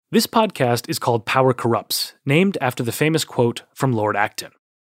This podcast is called Power Corrupts, named after the famous quote from Lord Acton.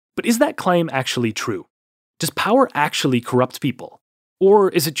 But is that claim actually true? Does power actually corrupt people? Or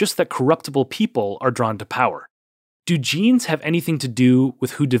is it just that corruptible people are drawn to power? Do genes have anything to do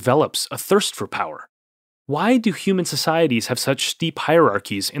with who develops a thirst for power? Why do human societies have such steep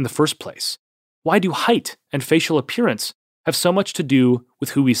hierarchies in the first place? Why do height and facial appearance have so much to do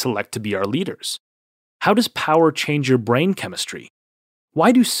with who we select to be our leaders? How does power change your brain chemistry?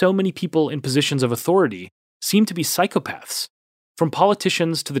 Why do so many people in positions of authority seem to be psychopaths, from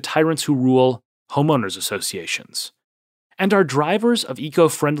politicians to the tyrants who rule homeowners associations? And are drivers of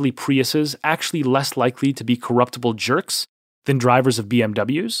eco-friendly Priuses actually less likely to be corruptible jerks than drivers of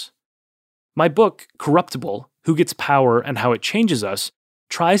BMWs? My book, Corruptible: Who Gets Power and How It Changes Us,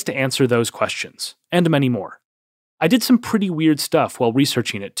 tries to answer those questions, and many more. I did some pretty weird stuff while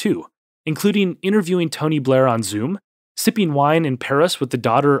researching it too, including interviewing Tony Blair on Zoom, sipping wine in Paris with the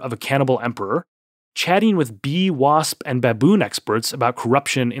daughter of a cannibal emperor, chatting with bee, wasp, and baboon experts about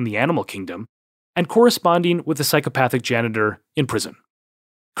corruption in the animal kingdom, and corresponding with a psychopathic janitor in prison.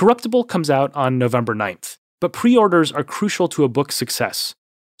 Corruptible comes out on November 9th, but pre-orders are crucial to a book's success.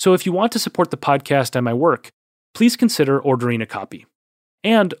 So if you want to support the podcast and my work, please consider ordering a copy.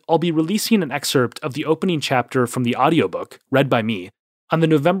 And I'll be releasing an excerpt of the opening chapter from the audiobook, read by me, on the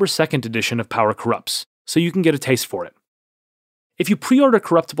November 2nd edition of Power Corrupts, so you can get a taste for it. If you pre-order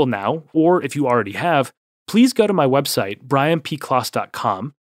Corruptible now, or if you already have, please go to my website,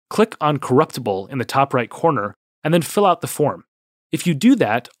 brianpcloss.com, click on Corruptible in the top right corner, and then fill out the form. If you do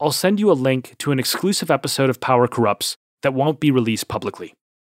that, I'll send you a link to an exclusive episode of Power Corrupts that won't be released publicly.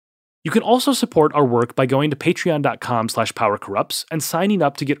 You can also support our work by going to patreon.com/powercorrupts and signing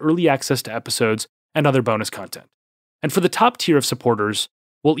up to get early access to episodes and other bonus content. And for the top tier of supporters,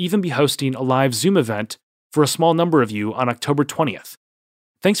 we'll even be hosting a live Zoom event for a small number of you on October 20th.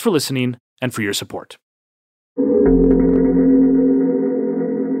 Thanks for listening and for your support.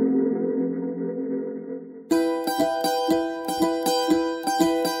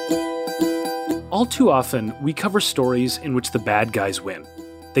 All too often, we cover stories in which the bad guys win.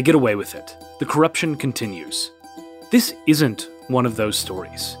 They get away with it. The corruption continues. This isn't one of those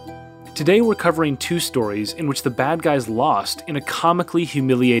stories. Today we're covering two stories in which the bad guys lost in a comically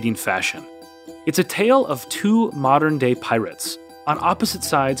humiliating fashion. It's a tale of two modern-day pirates on opposite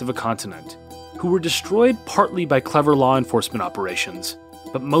sides of a continent who were destroyed partly by clever law enforcement operations,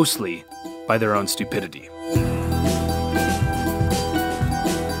 but mostly by their own stupidity.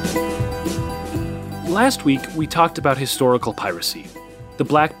 Last week, we talked about historical piracy, the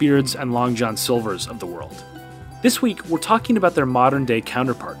Blackbeards and Long John Silvers of the world. This week, we're talking about their modern-day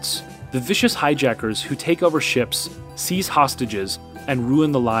counterparts, the vicious hijackers who take over ships, seize hostages, and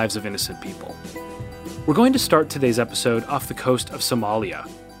ruin the lives of innocent people. We're going to start today's episode off the coast of Somalia,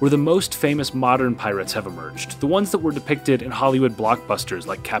 where the most famous modern pirates have emerged, the ones that were depicted in Hollywood blockbusters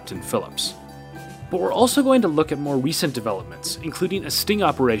like Captain Phillips. But we're also going to look at more recent developments, including a sting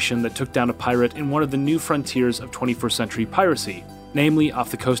operation that took down a pirate in one of the new frontiers of 21st century piracy, namely off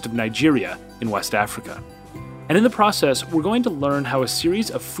the coast of Nigeria in West Africa. And in the process, we're going to learn how a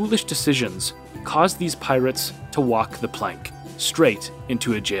series of foolish decisions caused these pirates to walk the plank, straight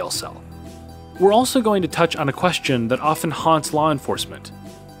into a jail cell. We're also going to touch on a question that often haunts law enforcement.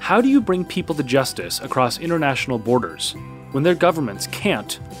 How do you bring people to justice across international borders when their governments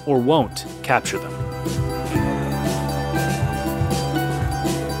can't or won't capture them?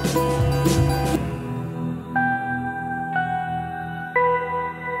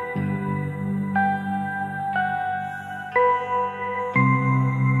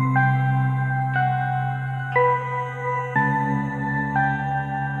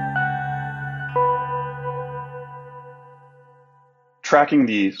 Tracking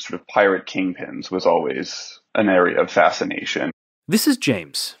the sort of pirate kingpins was always an area of fascination. This is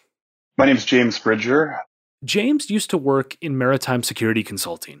James. My name's James Bridger. James used to work in maritime security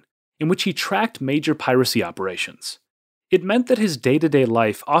consulting, in which he tracked major piracy operations. It meant that his day-to-day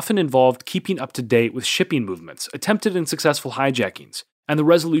life often involved keeping up to date with shipping movements, attempted and successful hijackings, and the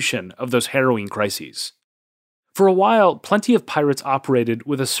resolution of those harrowing crises. For a while, plenty of pirates operated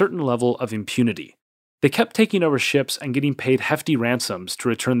with a certain level of impunity. They kept taking over ships and getting paid hefty ransoms to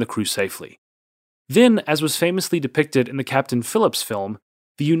return the crew safely. Then, as was famously depicted in the Captain Phillips film,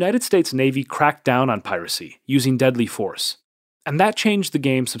 the United States Navy cracked down on piracy, using deadly force. And that changed the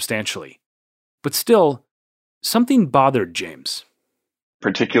game substantially. But still, something bothered James.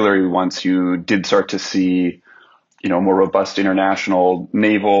 Particularly once you did start to see, more robust international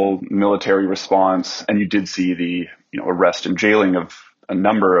naval military response, and you did see the, arrest and jailing of a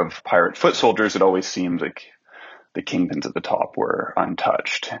number of pirate foot soldiers, it always seemed like the kingpins at the top were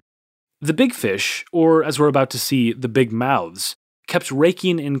untouched. The big fish, or as we're about to see, the big mouths, kept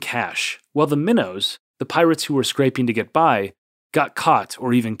raking in cash, while the minnows, the pirates who were scraping to get by, got caught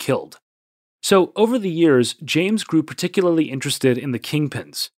or even killed. So over the years, James grew particularly interested in the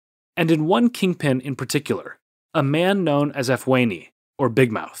kingpins, and in one kingpin in particular, a man known as Efwani, or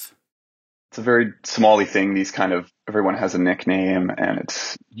Big Mouth. It's a very small-y thing. Everyone has a nickname, and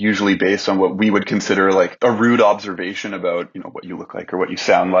it's usually based on what we would consider like a rude observation about, what you look like or what you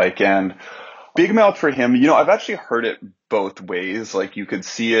sound like. And Big Mouth for him, I've actually heard it both ways. Like you could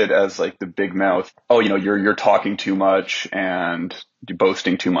see it as like the Big Mouth, you're talking too much and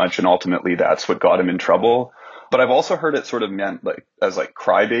boasting too much, and ultimately that's what got him in trouble. But I've also heard it sort of meant like as like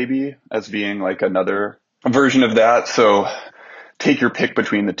crybaby, as being like another version of that. So take your pick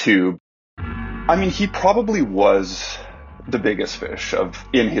between the two. I mean, he probably was the biggest fish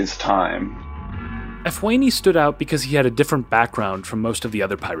in his time. Efwani stood out because he had a different background from most of the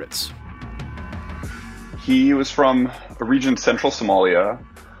other pirates. He was from a region central Somalia,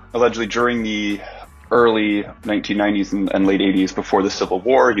 allegedly during the early 1990s and late 80s before the Civil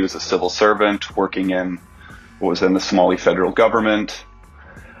War. He was a civil servant working in what was then the Somali federal government.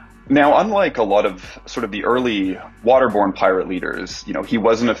 Now, unlike a lot of sort of the early waterborne pirate leaders, he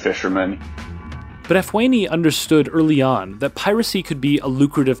wasn't a fisherman. But Efwani understood early on that piracy could be a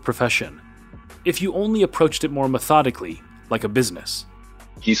lucrative profession if you only approached it more methodically, like a business.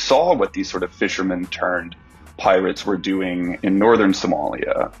 He saw what these sort of fishermen turned pirates were doing in northern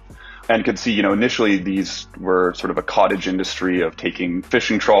Somalia and could see, initially these were sort of a cottage industry of taking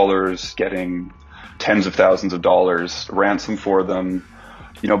fishing trawlers, getting tens of thousands of dollars ransom for them.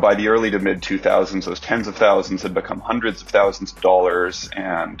 By the early to mid 2000s, those tens of thousands had become hundreds of thousands of dollars.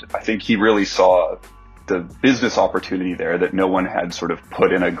 And I think he really saw the business opportunity there that no one had sort of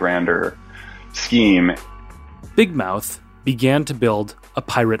put in a grander scheme. Big Mouth began to build a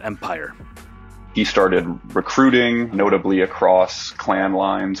pirate empire. He started recruiting, notably across clan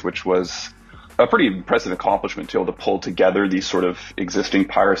lines, which was a pretty impressive accomplishment to be able to pull together these sort of existing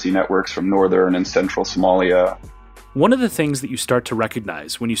piracy networks from northern and central Somalia. One of the things that you start to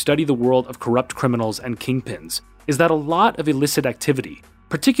recognize when you study the world of corrupt criminals and kingpins is that a lot of illicit activity,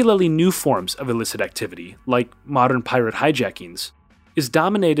 particularly new forms of illicit activity, like modern pirate hijackings, is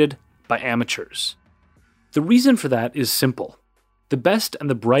dominated by amateurs. The reason for that is simple. The best and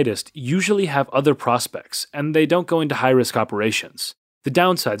the brightest usually have other prospects, and they don't go into high-risk operations. The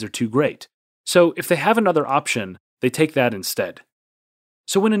downsides are too great. So if they have another option, they take that instead.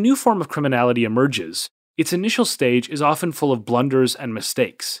 So when a new form of criminality emerges, its initial stage is often full of blunders and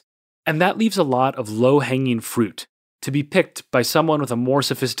mistakes, and that leaves a lot of low-hanging fruit to be picked by someone with a more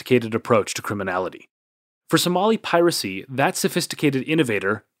sophisticated approach to criminality. For Somali piracy, that sophisticated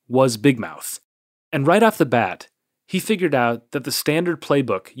innovator was Big Mouth, and right off the bat, he figured out that the standard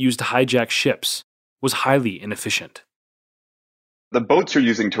playbook used to hijack ships was highly inefficient. The boats you're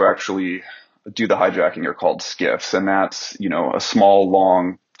using to actually do the hijacking are called skiffs, and that's, a small,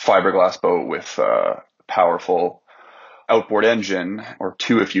 long fiberglass boat with powerful outboard engine, or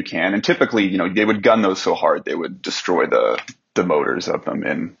two if you can. And typically, they would gun those so hard they would destroy the motors of them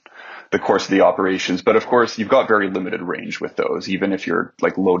in the course of the operations. But of course, you've got very limited range with those. Even if you're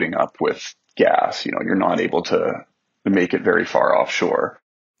like loading up with gas, you're not able to make it very far offshore.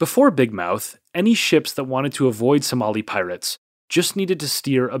 Before Big Mouth, any ships that wanted to avoid Somali pirates just needed to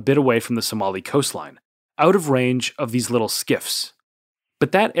steer a bit away from the Somali coastline, out of range of these little skiffs.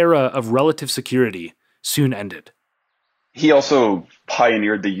 But that era of relative security soon ended. He also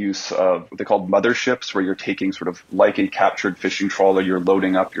pioneered the use of what they called motherships, where you're taking sort of like a captured fishing trawler, you're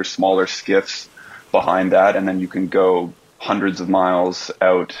loading up your smaller skiffs behind that, and then you can go hundreds of miles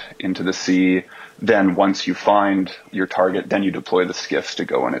out into the sea. Then once you find your target, then you deploy the skiffs to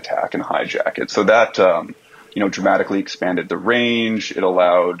go and attack and hijack it. So that, dramatically expanded the range. It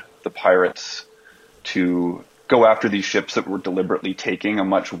allowed the pirates to go after these ships that were deliberately taking a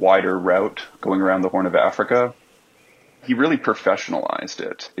much wider route going around the Horn of Africa. He really professionalized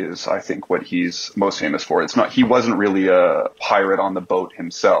it, is I think what he's most famous for. He wasn't really a pirate on the boat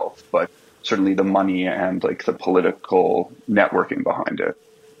himself, but certainly the money and like the political networking behind it.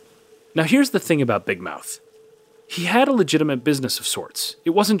 Now here's the thing about Big Mouth. He had a legitimate business of sorts.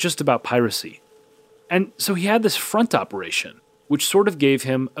 It wasn't just about piracy. And so he had this front operation, which sort of gave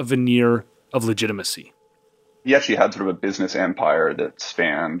him a veneer of legitimacy. He actually had sort of a business empire that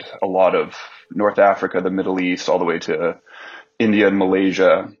spanned a lot of North Africa, the Middle East, all the way to India and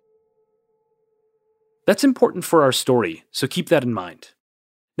Malaysia. That's important for our story, so keep that in mind.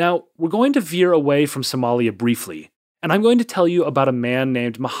 Now, we're going to veer away from Somalia briefly, and I'm going to tell you about a man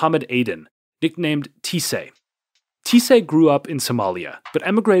named Muhammad Aden, nicknamed Tise. Tisei grew up in Somalia, but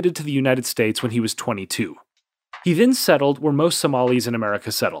emigrated to the United States when he was 22. He then settled where most Somalis in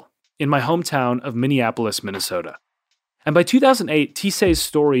America settle, in my hometown of Minneapolis, Minnesota. And by 2008, Tisei's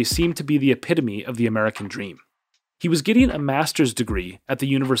story seemed to be the epitome of the American dream. He was getting a master's degree at the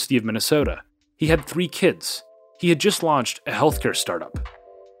University of Minnesota. He had 3 kids. He had just launched a healthcare startup.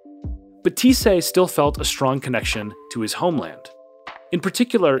 But Tisei still felt a strong connection to his homeland. In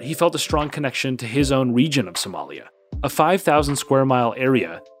particular, he felt a strong connection to his own region of Somalia, a 5,000 square mile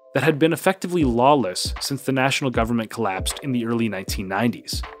area that had been effectively lawless since the national government collapsed in the early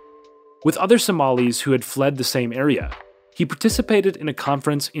 1990s. With other Somalis who had fled the same area, he participated in a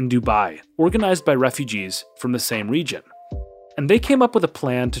conference in Dubai, organized by refugees from the same region. And they came up with a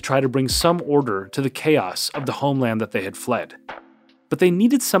plan to try to bring some order to the chaos of the homeland that they had fled. But they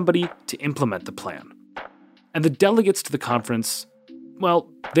needed somebody to implement the plan. And the delegates to the conference,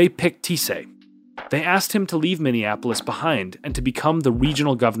 well, they picked Tisei. They asked him to leave Minneapolis behind and to become the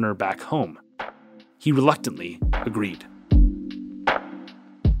regional governor back home. He reluctantly agreed.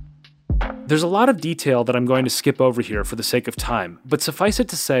 There's a lot of detail that I'm going to skip over here for the sake of time, but suffice it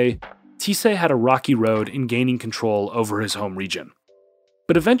to say, Tisei had a rocky road in gaining control over his home region.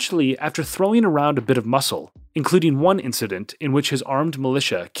 But eventually, after throwing around a bit of muscle, including one incident in which his armed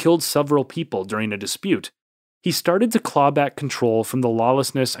militia killed several people during a dispute, he started to claw back control from the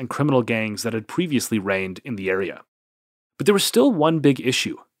lawlessness and criminal gangs that had previously reigned in the area. But there was still one big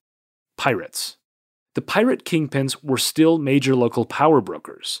issue: pirates. The pirate kingpins were still major local power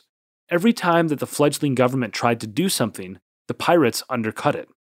brokers. Every time that the fledgling government tried to do something, the pirates undercut it.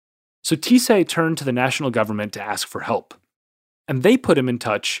 So Tisei turned to the national government to ask for help. And they put him in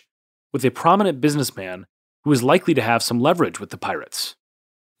touch with a prominent businessman who was likely to have some leverage with the pirates.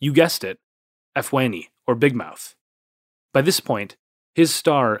 You guessed it, Afwani, or Big Mouth. By this point, his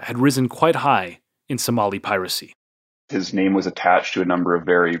star had risen quite high in Somali piracy. His name was attached to a number of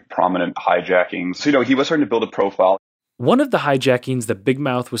very prominent hijackings. So, he was starting to build a profile. One of the hijackings that Big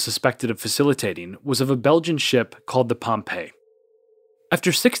Mouth was suspected of facilitating was of a Belgian ship called the Pompey.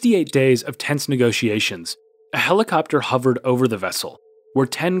 After 68 days of tense negotiations, a helicopter hovered over the vessel, where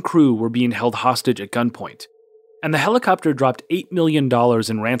 10 crew were being held hostage at gunpoint, and the helicopter dropped $8 million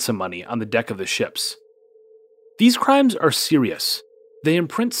in ransom money on the deck of the ships. These crimes are serious. They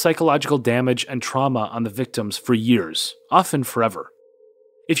imprint psychological damage and trauma on the victims for years, often forever.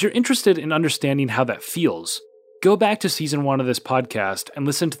 If you're interested in understanding how that feels, go back to season 1 of this podcast and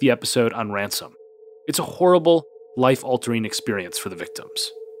listen to the episode on ransom. It's a horrible, life-altering experience for the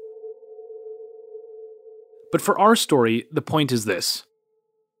victims. But for our story, the point is this.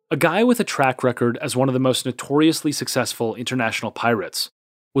 A guy with a track record as one of the most notoriously successful international pirates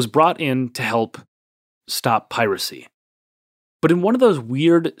was brought in to help stop piracy. But in one of those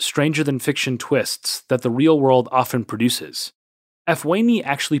weird, stranger-than-fiction twists that the real world often produces, Afwani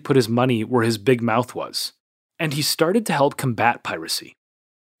actually put his money where his big mouth was, and he started to help combat piracy.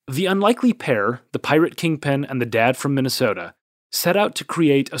 The unlikely pair, the pirate kingpin and the dad from Minnesota, set out to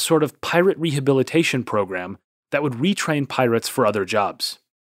create a sort of pirate rehabilitation program that would retrain pirates for other jobs.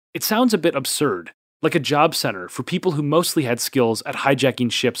 It sounds a bit absurd, like a job center for people who mostly had skills at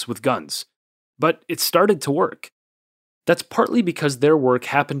hijacking ships with guns. But it started to work. That's partly because their work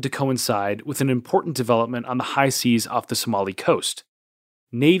happened to coincide with an important development on the high seas off the Somali coast.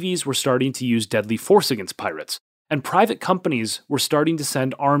 Navies were starting to use deadly force against pirates, and private companies were starting to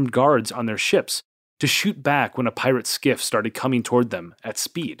send armed guards on their ships to shoot back when a pirate skiff started coming toward them at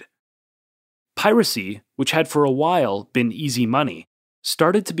speed. Piracy, which had for a while been easy money,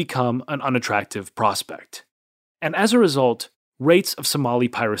 started to become an unattractive prospect. And as a result, rates of Somali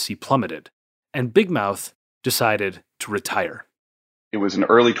piracy plummeted, and Big Mouth decided to retire. It was in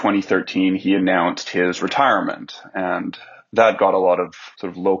early 2013 he announced his retirement, and that got a lot of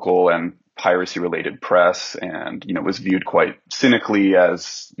sort of local and piracy-related press, and was viewed quite cynically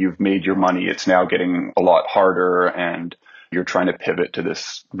as, you've made your money, it's now getting a lot harder, and you're trying to pivot to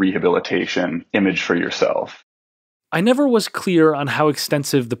this rehabilitation image for yourself. I never was clear on how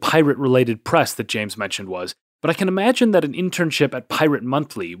extensive the pirate-related press that James mentioned was, but I can imagine that an internship at Pirate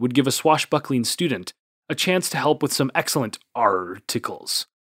Monthly would give a swashbuckling student a chance to help with some excellent articles.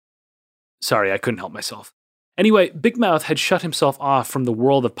 Sorry, I couldn't help myself. Anyway, Big Mouth had shut himself off from the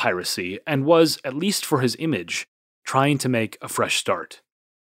world of piracy and was, at least for his image, trying to make a fresh start.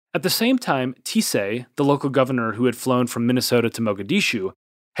 At the same time, Tisei, the local governor who had flown from Minnesota to Mogadishu,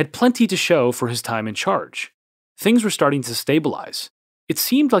 had plenty to show for his time in charge. Things were starting to stabilize. It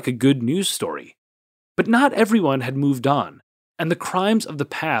seemed like a good news story. But not everyone had moved on, and the crimes of the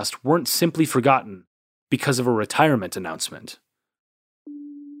past weren't simply forgotten because of a retirement announcement.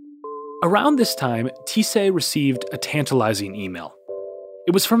 Around this time, Tissé received a tantalizing email.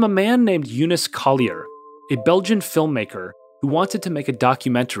 It was from a man named Younes Collier, a Belgian filmmaker who wanted to make a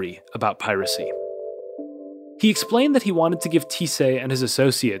documentary about piracy. He explained that he wanted to give Tissé and his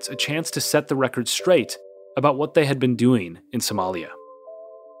associates a chance to set the record straight about what they had been doing in Somalia.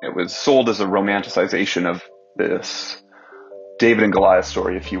 It was sold as a romanticization of this David and Goliath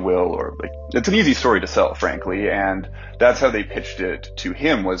story, if you will, or it's an easy story to sell, frankly, and that's how they pitched it to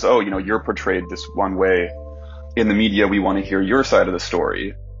him was, you're portrayed this one way in the media, we want to hear your side of the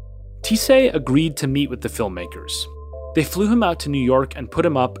story. Tissé agreed to meet with the filmmakers. They flew him out to New York and put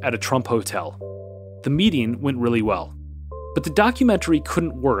him up at a Trump hotel. The meeting went really well. But the documentary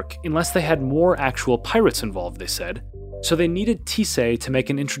couldn't work unless they had more actual pirates involved, they said, so they needed Tissé to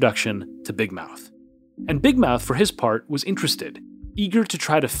make an introduction to Big Mouth. And Big Mouth, for his part, was interested, eager to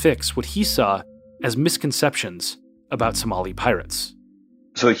try to fix what he saw as misconceptions about Somali pirates.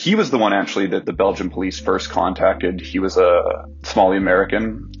 So he was the one actually that the Belgian police first contacted. He was a Somali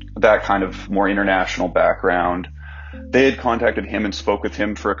American, that kind of more international background. They had contacted him and spoke with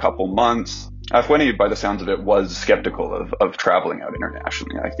him for a couple months. Afwene, by the sounds of it, was skeptical of traveling out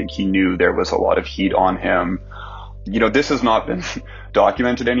internationally. I think he knew there was a lot of heat on him. This has not been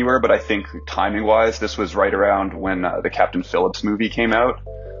documented anywhere, but I think timing-wise, this was right around when the Captain Phillips movie came out.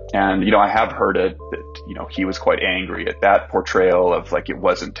 And, I have heard it that, he was quite angry at that portrayal of it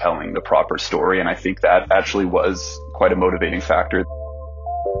wasn't telling the proper story. And I think that actually was quite a motivating factor.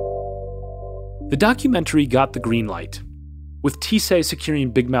 The documentary got the green light. With Tissé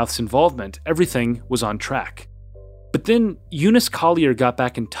securing Big Mouth's involvement, everything was on track. But then Younes Collier got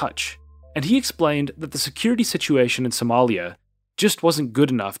back in touch, and he explained that the security situation in Somalia just wasn't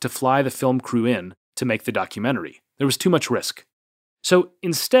good enough to fly the film crew in to make the documentary. There was too much risk. So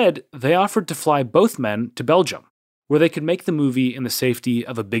instead, they offered to fly both men to Belgium, where they could make the movie in the safety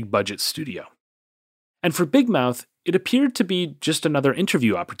of a big-budget studio. And for Big Mouth, it appeared to be just another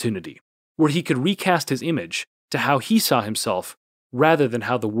interview opportunity, where he could recast his image to how he saw himself rather than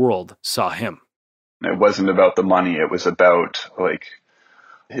how the world saw him. It wasn't about the money. It was about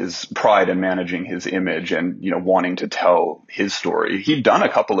his pride in managing his image and, wanting to tell his story. He'd done a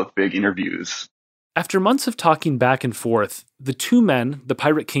couple of big interviews. After months of talking back and forth, the two men, the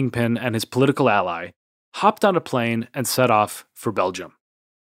pirate kingpin and his political ally, hopped on a plane and set off for Belgium.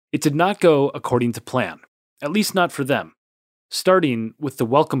 It did not go according to plan, at least not for them, starting with the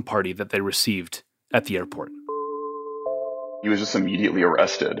welcome party that they received at the airport. He was just immediately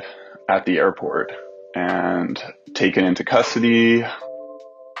arrested at the airport and taken into custody.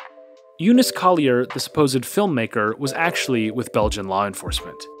 Younes Collier, the supposed filmmaker, was actually with Belgian law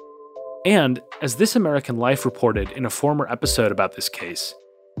enforcement. And, as This American Life reported in a former episode about this case,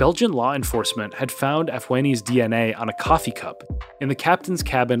 Belgian law enforcement had found Afwene's DNA on a coffee cup in the captain's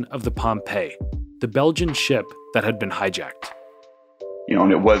cabin of the Pompey, the Belgian ship that had been hijacked.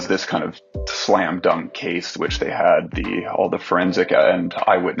 And it was this kind of slam dunk case, which they had all the forensic and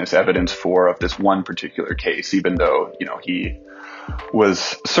eyewitness evidence for of this one particular case, even though, he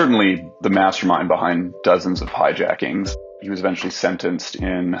was certainly the mastermind behind dozens of hijackings. He was eventually sentenced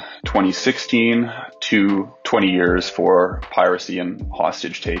in 2016 to 20 years for piracy and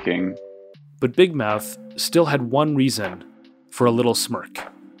hostage taking. But Big Mouth still had one reason for a little smirk.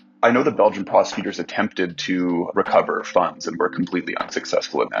 I know the Belgian prosecutors attempted to recover funds and were completely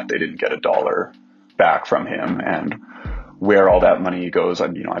unsuccessful in that. They didn't get $1 back from him. And where all that money goes, I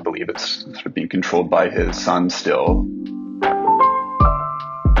believe it's sort of being controlled by his son still.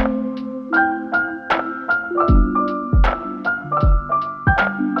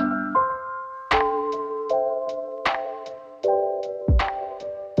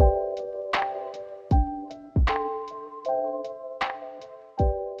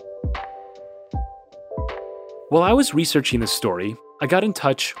 While I was researching this story, I got in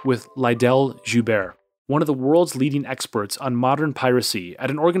touch with Lydell Joubert, one of the world's leading experts on modern piracy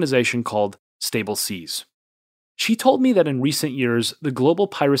at an organization called Stable Seas. She told me that in recent years, the global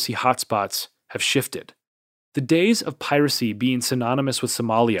piracy hotspots have shifted. The days of piracy being synonymous with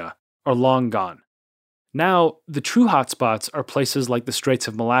Somalia are long gone. Now, the true hotspots are places like the Straits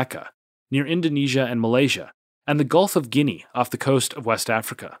of Malacca, near Indonesia and Malaysia, and the Gulf of Guinea off the coast of West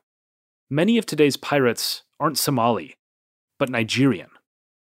Africa. Many of today's pirates aren't Somali, but Nigerian.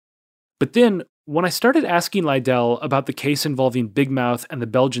 But then, when I started asking Lydell about the case involving Big Mouth and the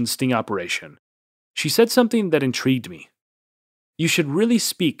Belgian sting operation, she said something that intrigued me. "You should really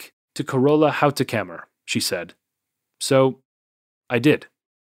speak to Carola Houtekamer," she said. So, I did.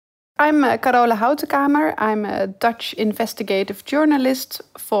 I'm Carola Houtekamer. I'm a Dutch investigative journalist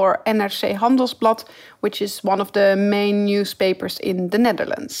for NRC Handelsblad, which is one of the main newspapers in the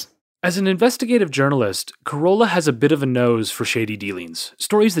Netherlands. As an investigative journalist, Carola has a bit of a nose for shady dealings,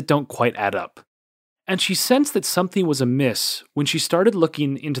 stories that don't quite add up. And she sensed that something was amiss when she started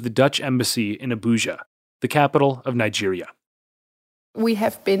looking into the Dutch embassy in Abuja, the capital of Nigeria. We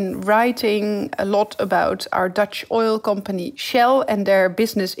have been writing a lot about our Dutch oil company Shell and their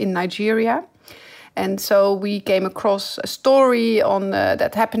business in Nigeria. And so we came across a story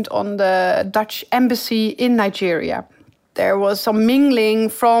that happened on the Dutch embassy in Nigeria. There was some mingling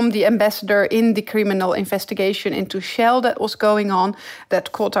from the ambassador in the criminal investigation into Shell that was going on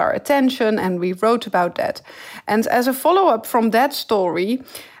that caught our attention, and we wrote about that. And as a follow-up from that story,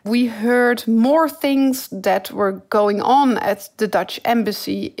 we heard more things that were going on at the Dutch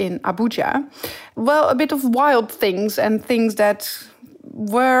embassy in Abuja. Well, a bit of wild things and things that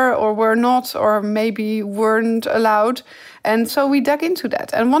were or were not or maybe weren't allowed. And so we dug into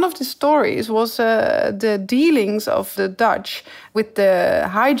that. And one of the stories was the dealings of the Dutch with the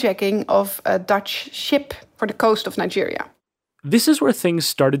hijacking of a Dutch ship for the coast of Nigeria. This is where things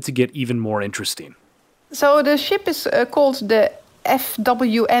started to get even more interesting. So the ship is called the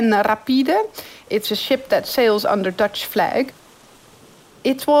FWN Rapide. It's a ship that sails under Dutch flag.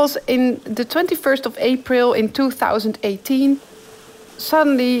 It was in the 21st of April in 2018.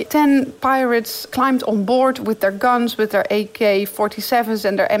 Suddenly, 10 pirates climbed on board with their guns, with their AK-47s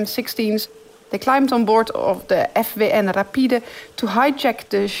and their M16s. They climbed on board of the FWN Rapide to hijack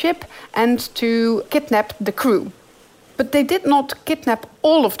the ship and to kidnap the crew. But they did not kidnap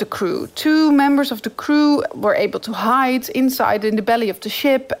all of the crew. 2 members of the crew were able to hide inside in the belly of the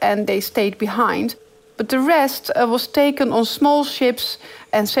ship and they stayed behind. But the rest was taken on small ships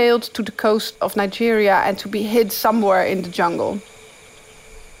and sailed to the coast of Nigeria and to be hid somewhere in the jungle.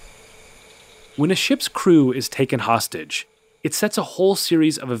 When a ship's crew is taken hostage, it sets a whole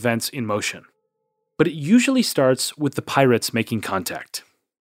series of events in motion. But it usually starts with the pirates making contact.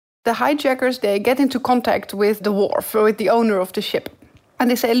 The hijackers, they get into contact with the wharf, with the owner of the ship. And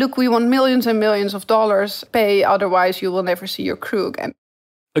they say, look, we want millions and millions of dollars, pay, otherwise you will never see your crew again.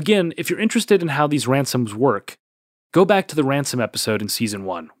 Again, if you're interested in how these ransoms work, go back to the ransom episode in Season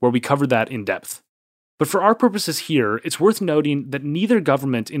 1, where we covered that in depth. But for our purposes here, it's worth noting that neither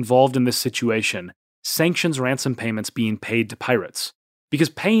government involved in this situation sanctions ransom payments being paid to pirates, because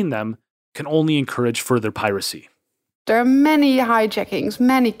paying them can only encourage further piracy. There are many hijackings,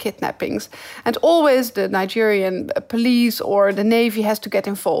 many kidnappings, and always the Nigerian police or the Navy has to get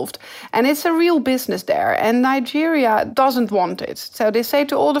involved. And it's a real business there, and Nigeria doesn't want it. So they say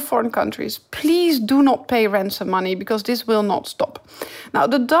to all the foreign countries, please do not pay ransom money because this will not stop. Now,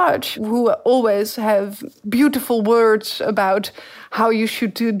 the Dutch, who always have beautiful words about how you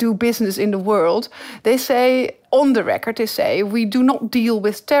should do business in the world, they say, on the record, they say, we do not deal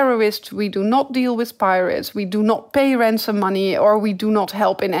with terrorists, we do not deal with pirates, we do not pay ransom money, or we do not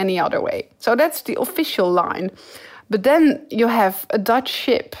help in any other way. So that's the official line. But then you have a Dutch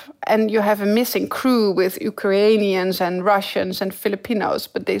ship and you have a missing crew with Ukrainians and Russians and Filipinos,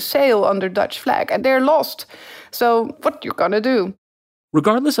 but they sail under Dutch flag and they're lost. So what you gonna do?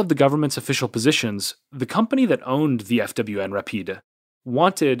 Regardless of the government's official positions, the company that owned the FWN Rapide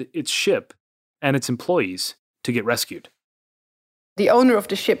wanted its ship and its employees to get rescued. The owner of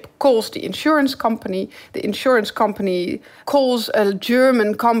the ship calls the insurance company calls a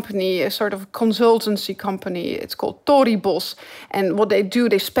German company, a sort of consultancy company. It's called Toribos. And what they do,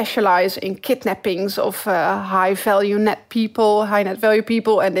 they specialize in kidnappings of high net value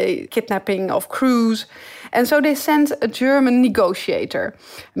people, and the kidnapping of crews. And so they sent a German negotiator,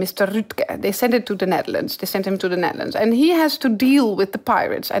 Mr. Rütke. They sent him to the Netherlands. And he has to deal with the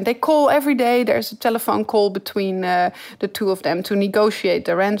pirates. And they call every day. There's a telephone call between the two of them to negotiate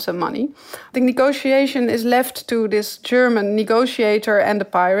the ransom money. The negotiation is left to this German negotiator and the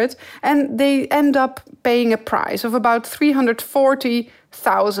pirate. And they end up paying a price of about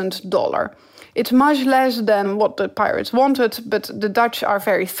 $340,000. It's much less than what the pirates wanted, but the Dutch are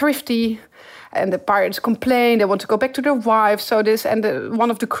very thrifty. And the pirates complain, they want to go back to their wives.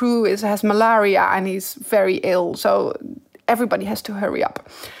 One of the crew has malaria and he's very ill. So everybody has to hurry up.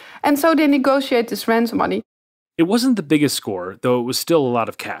 And so they negotiate this ransom money. It wasn't the biggest score, though it was still a lot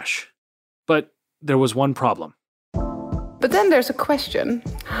of cash. But there was one problem. But then there's a question.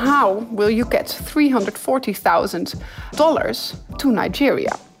 How will you get $340,000 to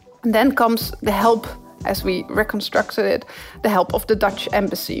Nigeria? And then comes the help, as we reconstructed it, the help of the Dutch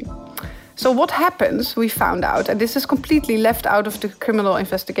embassy. So what happens, we found out, and this is completely left out of the criminal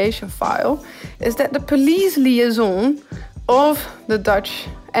investigation file, is that the police liaison of the Dutch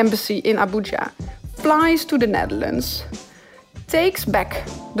embassy in Abuja flies to the Netherlands, takes back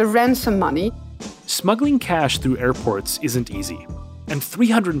the ransom money. Smuggling cash through airports isn't easy. and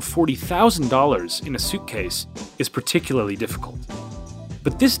 $340,000 in a suitcase is particularly difficult.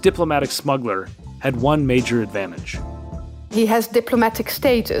 But this diplomatic smuggler had one major advantage. He has diplomatic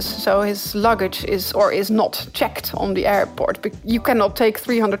status, so his luggage is or is not checked on the airport. You cannot take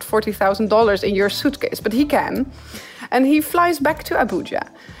 $340,000 in your suitcase, but he can. And he flies back to Abuja,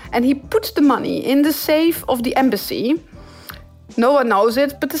 and he puts the money in the safe of the embassy. No one knows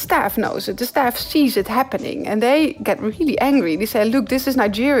it, but the staff knows it. The staff sees it happening, and they get really angry. They say, look, this is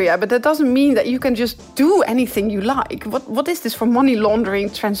Nigeria, but that doesn't mean that you can just do anything you like. What is this for money laundering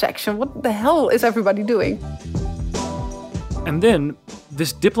transaction? What the hell is everybody doing? And then,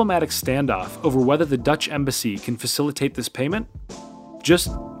 this diplomatic standoff over whether the Dutch embassy can facilitate this payment just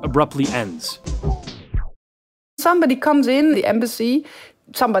abruptly ends. Somebody comes in the embassy,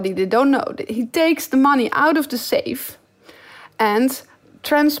 somebody they don't know. He takes the money out of the safe and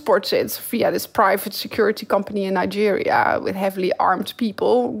transports it via this private security company in Nigeria with heavily armed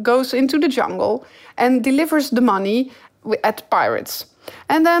people, goes into the jungle and delivers the money at pirates.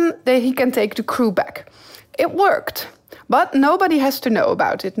 And then he can take the crew back. It worked. But nobody has to know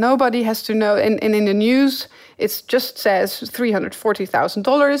about it. Nobody has to know. And in the news, it just says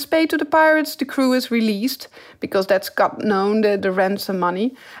 $340,000 is paid to the pirates. The crew is released because that's got known, the ransom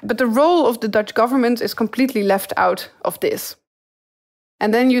money. But the role of the Dutch government is completely left out of this.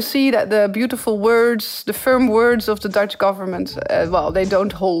 And then you see that the beautiful words, the firm words of the Dutch government, they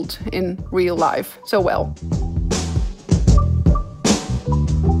don't hold in real life so well.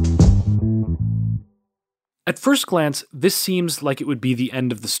 At first glance, this seems like it would be the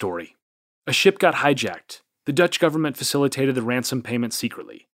end of the story. A ship got hijacked. The Dutch government facilitated the ransom payment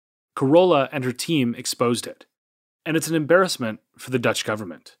secretly. Carola and her team exposed it. And it's an embarrassment for the Dutch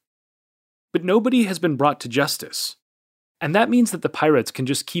government. But nobody has been brought to justice. And that means that the pirates can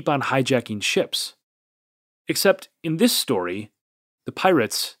just keep on hijacking ships. Except in this story, the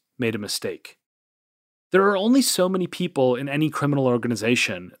pirates made a mistake. There are only so many people in any criminal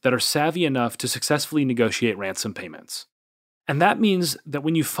organization that are savvy enough to successfully negotiate ransom payments. And that means that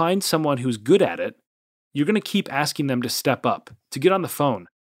when you find someone who's good at it, you're going to keep asking them to step up, to get on the phone,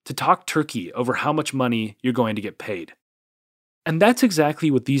 to talk turkey over how much money you're going to get paid. And that's exactly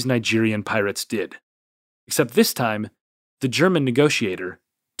what these Nigerian pirates did. Except this time, the German negotiator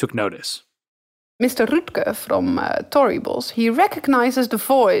took notice. Mr. Rutke from Toribos, he recognizes the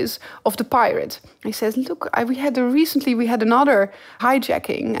voice of the pirate. He says, look, recently we had another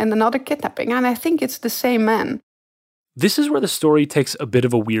hijacking and another kidnapping, and I think it's the same man. This is where the story takes a bit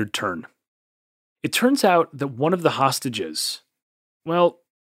of a weird turn. It turns out that one of the hostages,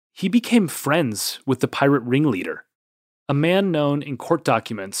 he became friends with the pirate ringleader, a man known in court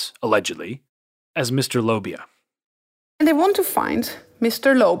documents, allegedly, as Mr. Lobia. And they want to find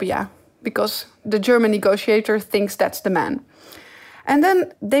Mr. Lobia, because the German negotiator thinks that's the man. And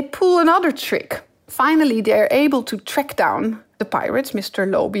then they pull another trick. Finally, they're able to track down the pirates, Mr.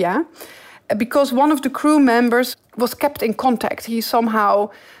 Lobia, because one of the crew members was kept in contact. He somehow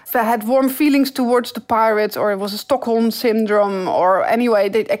had warm feelings towards the pirates, or it was a Stockholm syndrome, or anyway,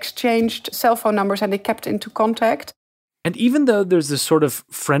 they exchanged cell phone numbers and they kept into contact. And even though there's this sort of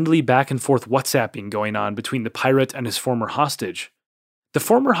friendly back and forth WhatsApping going on between the pirate and his former hostage, the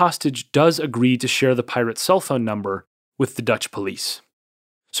former hostage does agree to share the pirate's cell phone number with the Dutch police.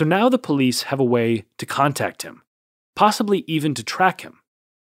 So now the police have a way to contact him, possibly even to track him.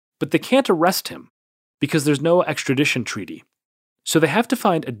 But they can't arrest him because there's no extradition treaty. So they have to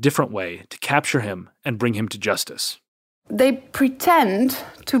find a different way to capture him and bring him to justice. They pretend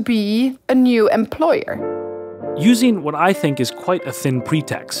to be a new employer. Using what I think is quite a thin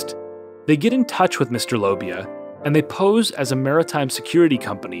pretext, they get in touch with Mr. Lobia and they pose as a maritime security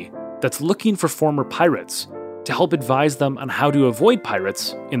company that's looking for former pirates to help advise them on how to avoid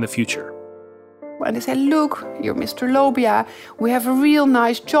pirates in the future. And they say, look, you're Mr. Lobia, we have a real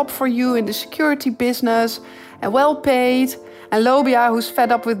nice job for you in the security business, and well paid. And Lobia, who's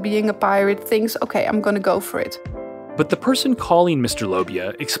fed up with being a pirate, thinks, okay, I'm going to go for it. But the person calling Mr.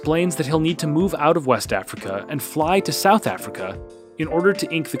 Lobia explains that he'll need to move out of West Africa and fly to South Africa in order to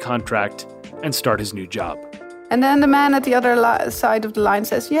ink the contract and start his new job. And then the man at the other side of the line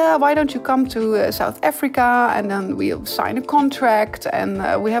says, yeah, why don't you come to South Africa and then we'll sign a contract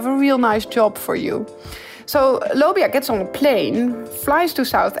and we have a real nice job for you. So Lobia gets on a plane, flies to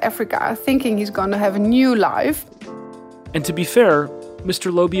South Africa, thinking he's going to have a new life. And to be fair,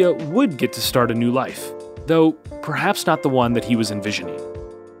 Mr. Lobia would get to start a new life, though perhaps not the one that he was envisioning.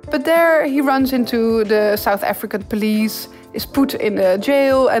 But there he runs into the South African police, is put in a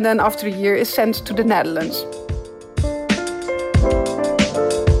jail, and then after a year is sent to the Netherlands.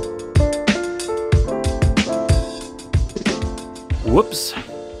 Whoops.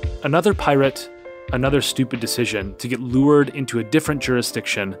 Another pirate, another stupid decision to get lured into a different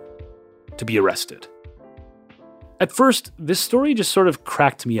jurisdiction to be arrested. At first, this story just sort of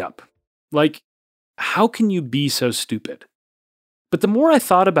cracked me up. Like, how can you be so stupid? But the more I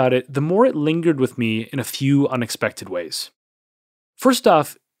thought about it, the more it lingered with me in a few unexpected ways. First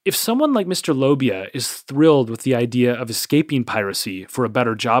off, if someone like Mr. Lobia is thrilled with the idea of escaping piracy for a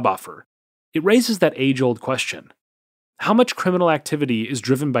better job offer, it raises that age-old question. How much criminal activity is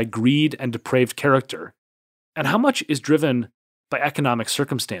driven by greed and depraved character, and how much is driven by economic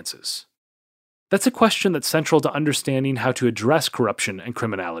circumstances? That's a question that's central to understanding how to address corruption and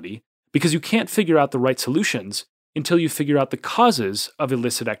criminality, because you can't figure out the right solutions until you figure out the causes of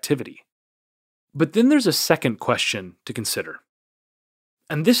illicit activity. But then there's a second question to consider.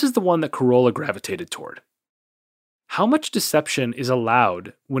 And this is the one that Carolla gravitated toward. How much deception is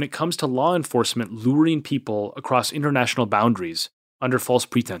allowed when it comes to law enforcement luring people across international boundaries under false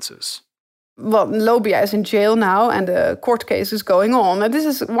pretenses? Well, Lobia is in jail now and the court case is going on. And this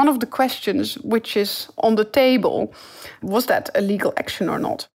is one of the questions which is on the table. Was that a legal action or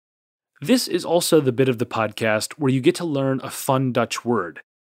not? This is also the bit of the podcast where you get to learn a fun Dutch word,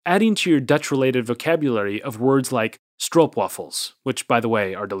 adding to your Dutch-related vocabulary of words like stroopwafels, which, by the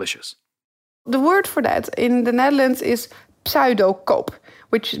way, are delicious. The word for that in the Netherlands is pseudokoop,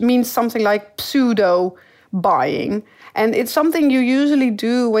 which means something like pseudo buying. And it's something you usually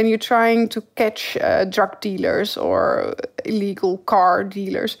do when you're trying to catch drug dealers or illegal car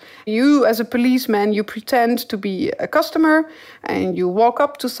dealers. You, as a policeman, you pretend to be a customer and you walk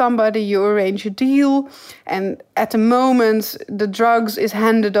up to somebody, you arrange a deal, and at the moment the drugs is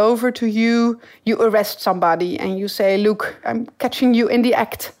handed over to you, you arrest somebody and you say, "Look, I'm catching you in the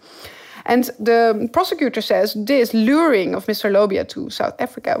act." And the prosecutor says this luring of Mr. Lobia to South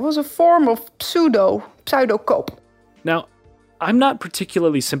Africa was a form of pseudokoop. Now, I'm not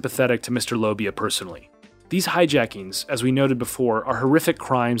particularly sympathetic to Mr. Lobia personally. These hijackings, as we noted before, are horrific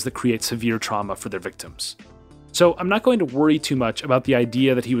crimes that create severe trauma for their victims. So I'm not going to worry too much about the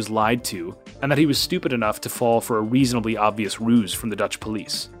idea that he was lied to and that he was stupid enough to fall for a reasonably obvious ruse from the Dutch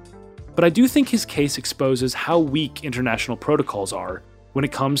police. But I do think his case exposes how weak international protocols are when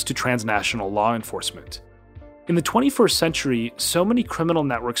it comes to transnational law enforcement. In the 21st century, so many criminal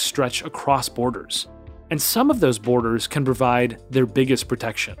networks stretch across borders, and some of those borders can provide their biggest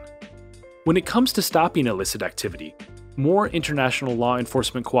protection. When it comes to stopping illicit activity, more international law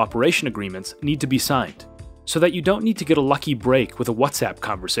enforcement cooperation agreements need to be signed, so that you don't need to get a lucky break with a WhatsApp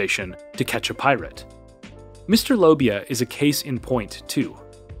conversation to catch a pirate. Mr. Lobia is a case in point, too,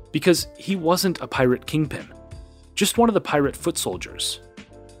 because he wasn't a pirate kingpin, just one of the pirate foot soldiers.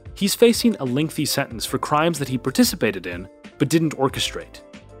 He's facing a lengthy sentence for crimes that he participated in but didn't orchestrate.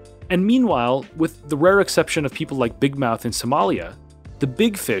 And meanwhile, with the rare exception of people like Big Mouth in Somalia, the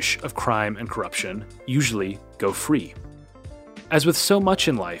big fish of crime and corruption usually go free. As with so much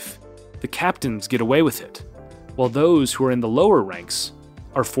in life, the captains get away with it, while those who are in the lower ranks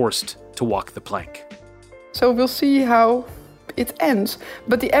are forced to walk the plank. So we'll see how it ends.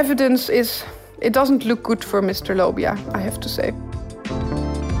 But the evidence is, it doesn't look good for Mr. Lobia, I have to say.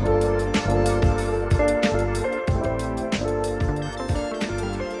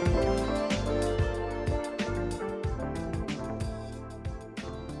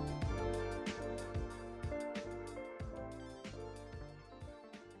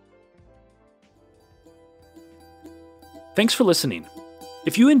 Thanks for listening.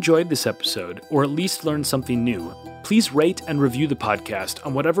 If you enjoyed this episode, or at least learned something new, please rate and review the podcast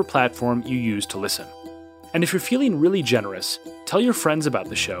on whatever platform you use to listen. And if you're feeling really generous, tell your friends about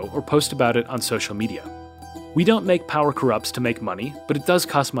the show or post about it on social media. We don't make Power Corrupts to make money, but it does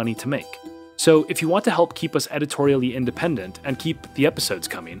cost money to make. So if you want to help keep us editorially independent and keep the episodes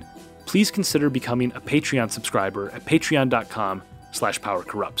coming, please consider becoming a Patreon subscriber at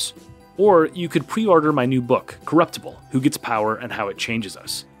patreon.com/powercorrupts. Or you could pre-order my new book, Corruptible: Who Gets Power and How It Changes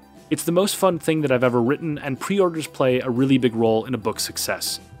Us. It's the most fun thing that I've ever written, and pre-orders play a really big role in a book's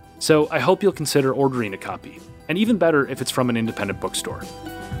success. So I hope you'll consider ordering a copy, and even better if it's from an independent bookstore.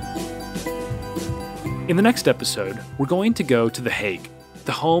 In the next episode, we're going to go to The Hague,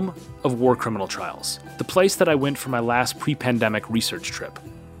 the home of war criminal trials, the place that I went for my last pre-pandemic research trip,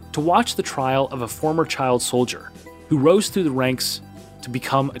 to watch the trial of a former child soldier who rose through the ranks to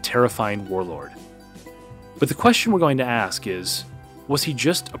become a terrifying warlord. But the question we're going to ask is, was he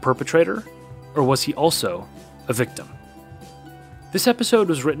just a perpetrator, or was he also a victim? This episode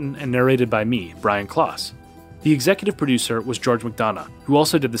was written and narrated by me, Brian Kloss. The executive producer was George McDonough, who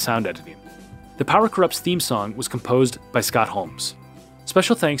also did the sound editing. The Power Corrupts theme song was composed by Scott Holmes.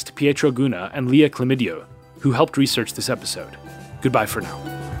 Special thanks to Pietro Guna and Leah Clemidio, who helped research this episode. Goodbye for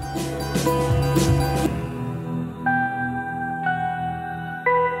now.